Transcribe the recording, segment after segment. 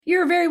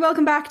You're very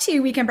welcome back to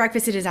Weekend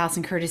Breakfast. It is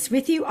Alison Curtis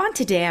with you on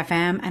Today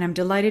FM, and I'm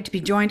delighted to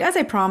be joined, as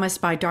I promised,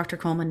 by Dr.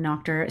 Coleman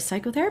Noctor, a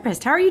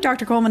psychotherapist. How are you,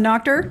 Dr. Coleman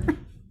Noctor?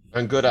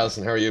 I'm good,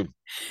 Alison. How are you?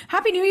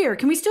 Happy New Year.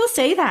 Can we still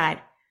say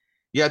that?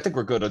 Yeah, I think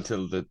we're good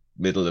until the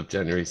middle of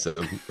January, so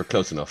we're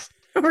close enough.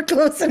 We're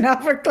close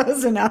enough. We're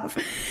close enough.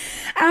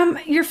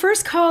 Your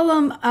first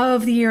column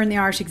of the year in the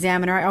Irish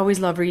Examiner, I always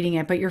love reading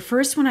it, but your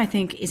first one, I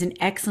think, is an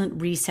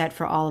excellent reset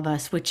for all of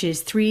us, which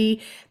is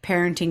three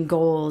parenting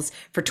goals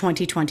for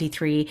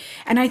 2023.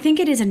 And I think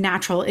it is a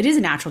natural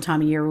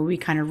time of year where we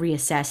kind of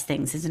reassess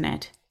things, isn't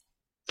it?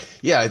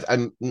 Yeah,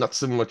 I'm not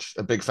so much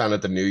a big fan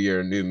of the New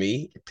Year, New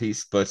Me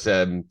piece, but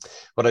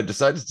what I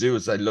decided to do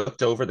is I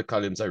looked over the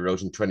columns I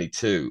wrote in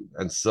 22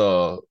 and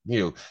saw,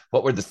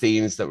 what were the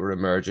themes that were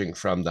emerging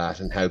from that,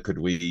 and how could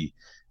we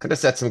kind of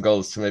set some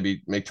goals to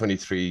maybe make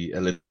 23 a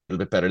little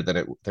bit better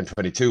than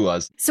 22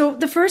 was. So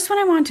the first one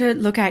I want to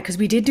look at, because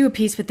we did do a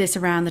piece with this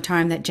around the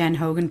time that Jen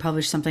Hogan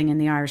published something in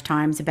the Irish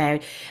Times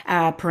about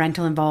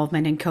parental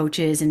involvement in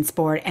coaches in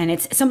sport, and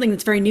it's something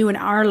that's very new in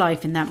our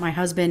life. In that my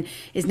husband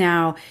is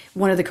now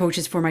one of the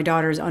coaches for my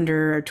daughter's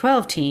under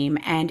 12 team,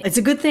 and it's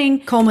a good thing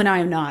Coleman and I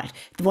am not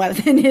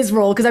in his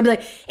role, because I'd be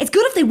like, it's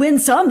good if they win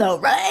some though,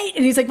 right?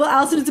 And he's like, well,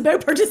 Alison, it's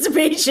about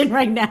participation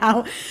right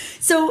now.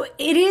 So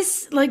it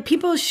is like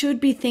people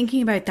should be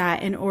thinking about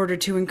that in order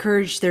to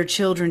encourage their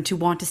children to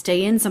want to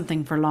stay in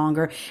something for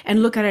longer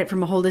and look at it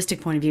from a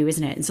holistic point of view,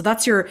 isn't it? And so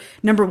that's your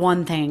number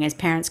one thing as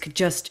parents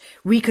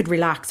we could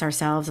relax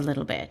ourselves a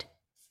little bit.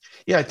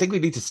 Yeah, I think we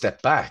need to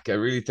step back. I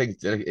really think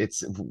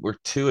that we're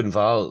too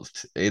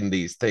involved in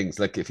these things.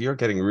 Like if you're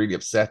getting really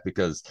upset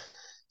because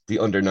the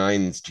under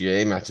nines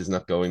GA match is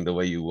not going the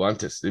way you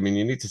want it. I mean,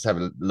 you need to have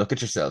a look at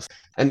yourself.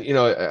 And,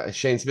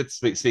 Shane Smith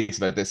speaks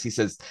about this. He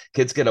says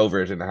kids get over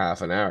it in a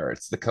half an hour.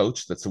 It's the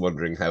coach that's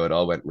wondering how it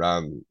all went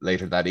wrong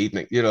later that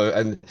evening,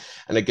 and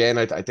again,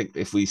 I think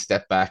if we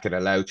step back and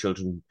allow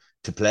children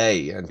to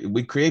play and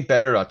we create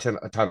better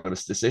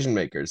autonomous decision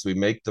makers, we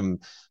make them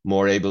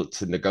more able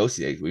to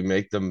negotiate, we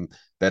make them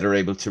better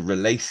able to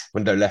relate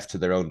when they're left to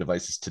their own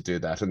devices to do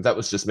that. And that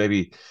was just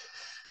maybe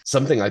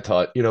something I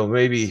thought,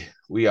 maybe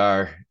we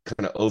are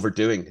kind of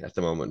overdoing at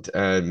the moment,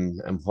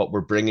 and what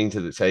we're bringing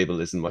to the table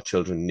isn't what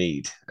children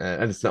need,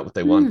 and it's not what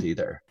they want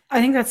either. I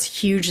think that's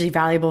hugely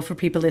valuable for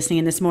people listening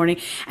in this morning.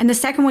 And the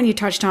second one you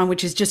touched on,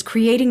 which is just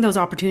creating those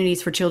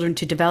opportunities for children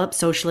to develop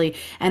socially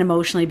and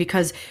emotionally,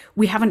 because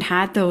we haven't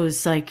had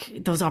those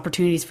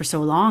opportunities for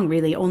so long,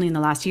 really. Only in the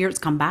last year it's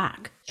come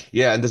back.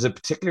 Yeah, and there's a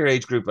particular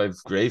age group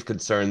I've grave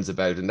concerns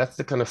about, and that's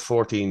the kind of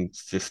 14,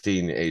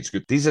 15 age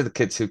group. These are the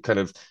kids who kind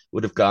of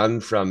would have gone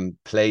from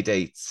play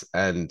dates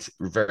and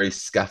very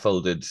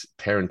scaffolded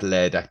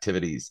parent-led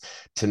activities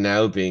to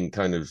now being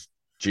kind of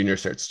junior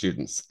cert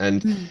students.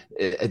 And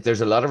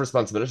there's a lot of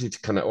responsibility to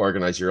kind of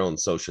organize your own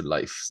social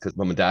life because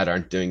mom and dad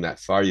aren't doing that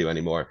for you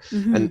anymore.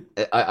 Mm-hmm. And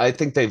I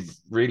think they've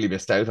really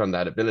missed out on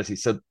that ability.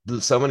 So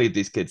many of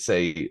these kids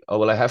say, oh,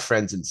 well, I have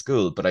friends in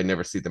school, but I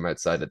never see them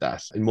outside of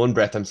that. In one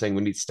breath, I'm saying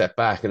we need to step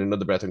back. In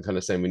another breath, I'm kind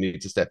of saying we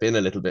need to step in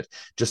a little bit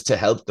just to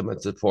help them and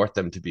support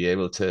them to be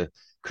able to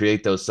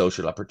create those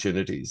social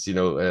opportunities.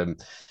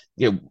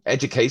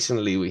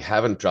 Educationally, we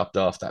haven't dropped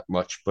off that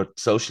much, but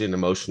socially and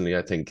emotionally,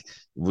 I think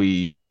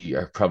we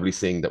are probably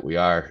seeing that we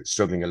are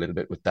struggling a little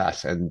bit with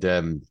that.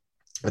 And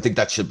I think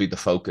that should be the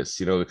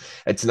focus.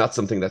 It's not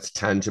something that's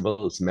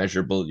tangible, it's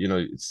measurable.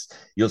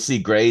 You'll see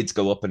grades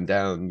go up and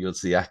down, you'll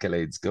see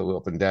accolades go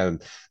up and down,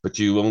 but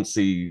you won't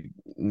see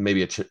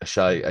maybe a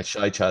shy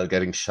child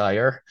getting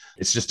shyer.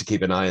 It's just to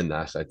keep an eye on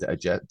that. I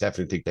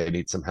definitely think they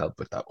need some help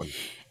with that one.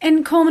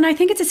 And Coleman, I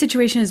think it's a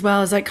situation as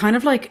well as like kind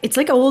of like it's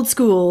like old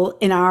school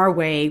in our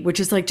way, which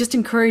is like just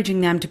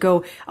encouraging them to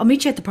go, I'll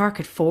meet you at the park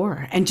at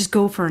 4 and just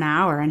go for an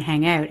hour and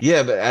hang out.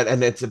 Yeah, but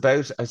and it's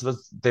about, I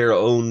suppose, their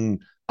own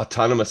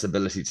autonomous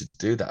ability to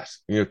do that.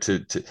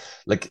 To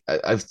like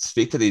I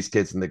speak to these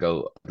kids and they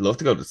go, I'd love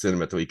to go to the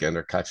cinema at the weekend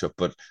or catch up,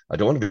 but I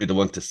don't want to be the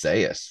one to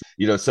say it.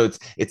 So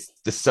it's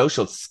the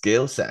social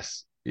skill set.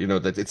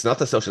 That it's not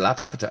the social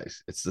appetite,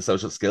 it's the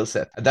social skill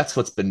set. And that's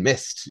what's been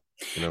missed.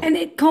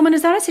 And Coleman,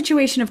 is that a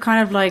situation of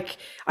kind of like,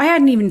 I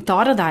hadn't even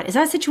thought of that. Is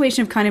that a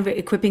situation of kind of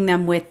equipping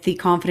them with the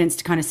confidence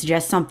to kind of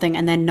suggest something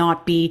and then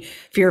not be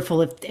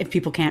fearful if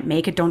people can't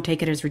make it, don't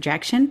take it as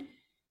rejection?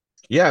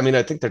 Yeah, I mean,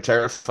 I think they're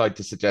terrified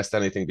to suggest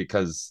anything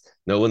because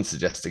no one's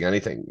suggesting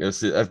anything.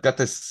 So I've got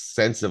this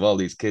sense of all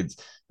these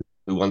kids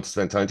who want to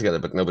spend time together,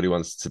 but nobody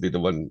wants to be the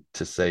one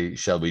to say,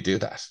 "Shall we do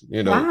that?"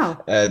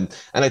 Wow. And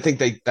I think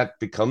that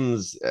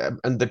becomes,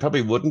 and they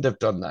probably wouldn't have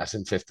done that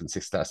in fifth and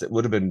sixth class. It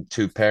would have been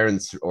two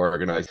parents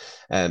organized,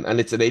 and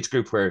it's an age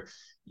group where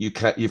you've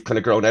kind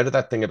of grown out of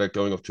that thing about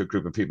going up to a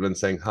group of people and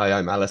saying, "Hi,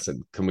 I'm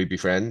Alison. Can we be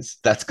friends?"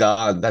 That's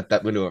gone.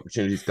 That window of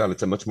opportunity's gone.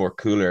 It's a much more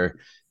cooler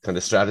kind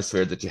of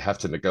stratosphere that you have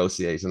to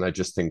negotiate. And I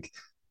just think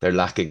they're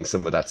lacking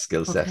some of that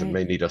skill set and Okay.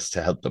 may need us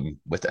to help them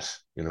with it,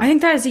 you I know.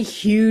 think that is a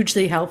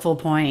hugely helpful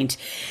point.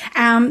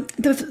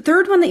 The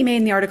third one that you made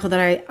in the article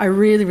that I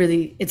really,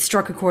 really, it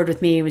struck a chord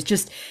with me was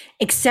just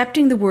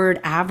accepting the word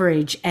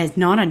average as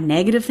not a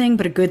negative thing,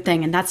 but a good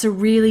thing. And that's a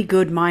really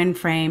good mind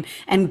frame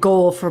and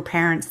goal for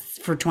parents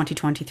for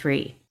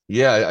 2023.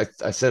 Yeah,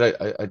 I said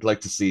I'd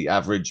like to see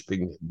average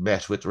being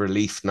met with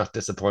relief, not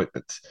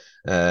disappointment.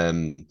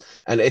 And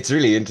it's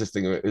really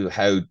interesting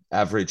how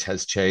average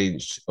has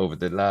changed over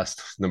the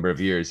last number of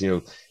years. You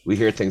know, we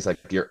hear things like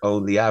you're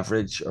only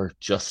average or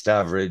just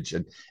average,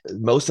 and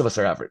most of us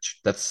are average.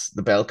 That's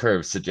the bell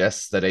curve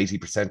suggests that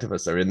 80% of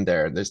us are in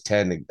there, and there's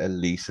 10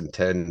 elite and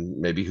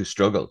 10 maybe who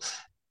struggle.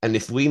 And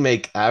if we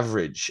make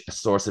average a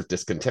source of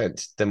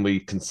discontent, then we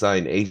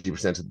consign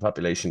 80% of the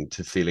population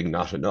to feeling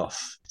not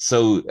enough.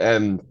 So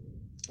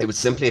it was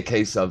simply a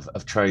case of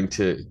trying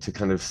to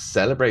kind of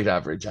celebrate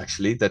average,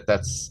 actually,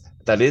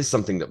 that is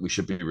something that we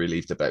should be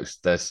relieved about,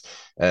 that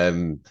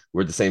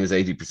we're the same as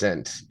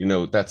 80%. You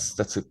know,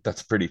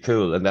 that's pretty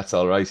cool, and that's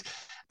all right.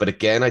 But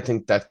again, I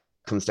think that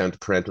comes down to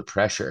parental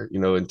pressure, you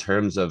know, in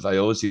terms of, I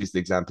always use the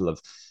example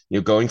of, you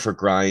know, going for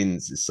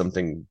grinds is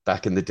something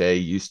back in the day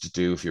you used to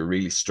do if you're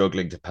really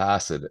struggling to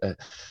pass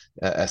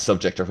a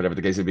subject or whatever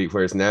the case would be.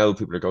 Whereas now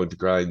people are going to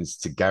grinds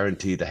to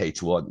guarantee the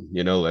H1,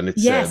 you know, and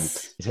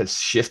Yes. it has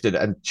shifted.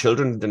 And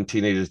children and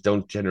teenagers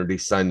don't generally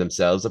sign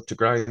themselves up to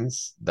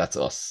grinds. That's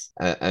us.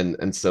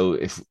 And so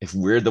if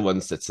we're the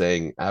ones that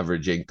saying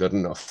average ain't good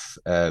enough,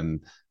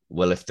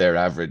 well, if they're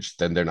average,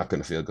 then they're not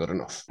going to feel good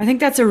enough. I think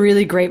that's a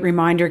really great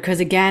reminder because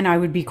again, I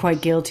would be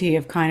quite guilty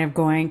of kind of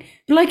going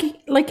like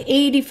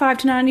 85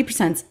 to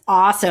 90% is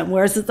awesome.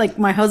 Whereas it's like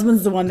my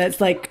husband's the one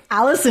that's like,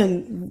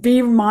 Alison,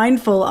 be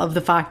mindful of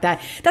the fact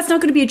that that's not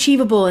going to be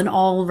achievable in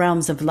all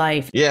realms of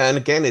life. Yeah, and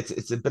again,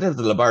 it's a bit of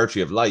the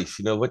laboratory of life.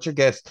 You know, what you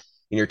get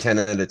in your 10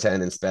 out of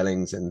 10 in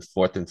spellings in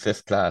fourth and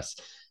fifth class,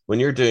 when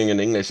you're doing an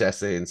English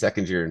essay in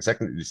second year in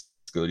secondary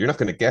school, you're not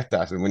going to get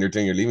that. And when you're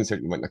doing your leaving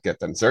cert, you might not get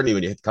that. And certainly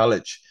when you hit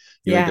college,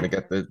 you ain't Yeah. going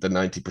to get the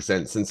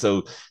 90%. And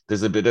so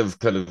there's a bit of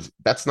kind of,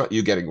 that's not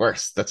you getting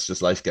worse. That's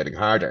just life getting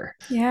harder.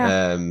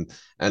 Yeah.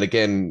 And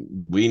again,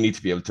 we need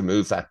to be able to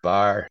move that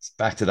bar. It's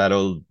back to that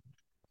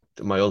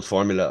my old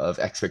formula of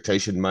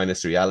expectation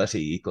minus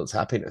reality equals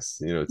happiness.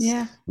 You know, it's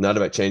Yeah. not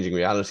about changing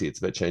reality, it's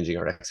about changing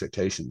our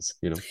expectations,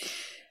 you know.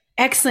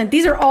 Excellent.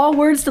 These are all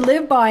words to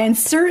live by and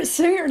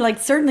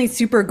certainly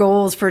super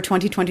goals for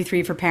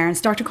 2023 for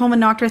parents. Dr. Coleman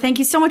Noctor, thank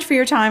you so much for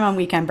your time on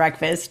Weekend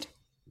Breakfast.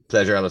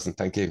 Pleasure, Alison.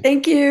 Thank you.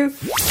 Thank you.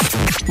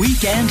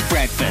 Weekend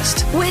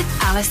Breakfast with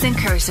Alison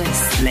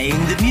Curtis. playing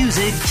the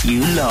music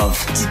you love.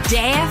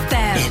 Today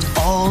FM. It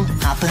all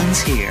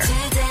happens here.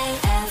 Today